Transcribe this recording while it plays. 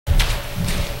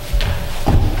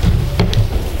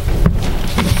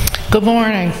Good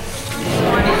morning.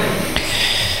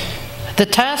 The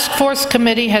task force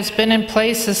committee has been in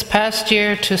place this past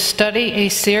year to study a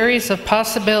series of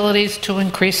possibilities to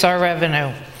increase our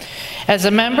revenue. As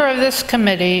a member of this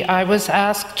committee, I was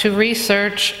asked to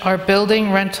research our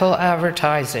building rental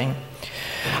advertising.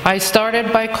 I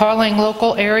started by calling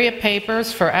local area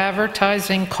papers for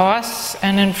advertising costs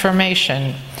and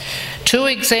information. Two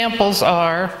examples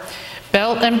are,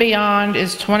 Belt and Beyond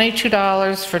is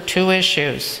 $22 for 2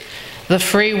 issues. The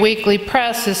free weekly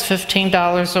press is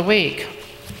 $15 a week.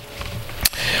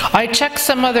 I checked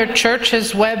some other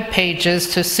churches' web pages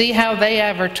to see how they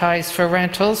advertise for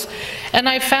rentals, and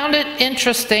I found it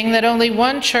interesting that only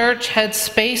one church had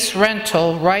space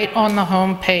rental right on the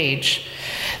home page.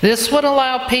 This would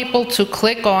allow people to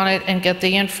click on it and get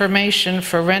the information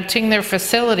for renting their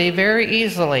facility very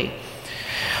easily.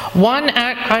 One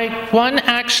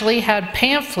actually had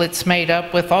pamphlets made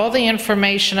up with all the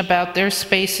information about their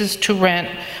spaces to rent,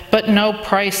 but no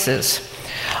prices.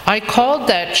 I called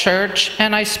that church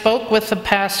and I spoke with the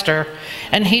pastor,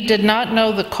 and he did not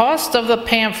know the cost of the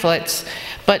pamphlets,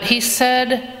 but he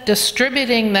said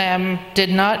distributing them did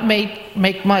not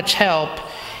make much help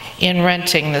in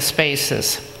renting the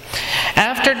spaces.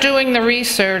 After doing the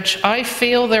research, I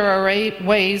feel there are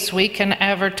ways we can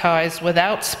advertise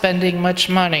without spending much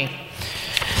money.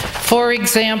 For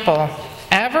example,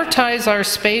 advertise our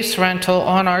space rental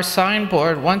on our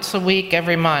signboard once a week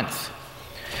every month.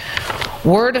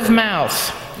 Word of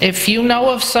mouth. If you know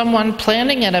of someone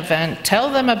planning an event,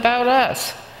 tell them about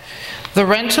us. The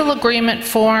rental agreement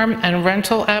form and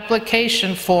rental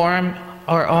application form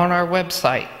are on our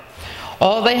website.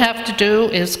 All they have to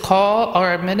do is call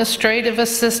our administrative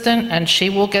assistant and she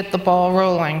will get the ball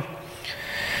rolling.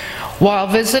 While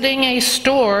visiting a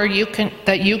store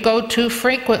that you go to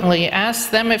frequently,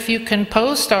 ask them if you can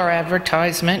post our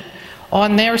advertisement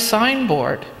on their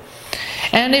signboard.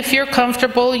 And if you're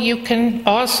comfortable, you can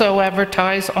also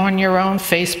advertise on your own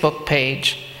Facebook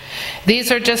page.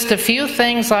 These are just a few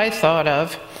things I thought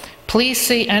of. Please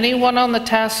see anyone on the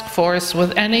task force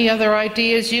with any other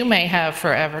ideas you may have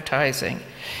for advertising.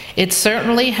 It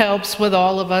certainly helps with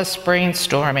all of us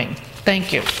brainstorming.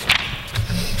 Thank you.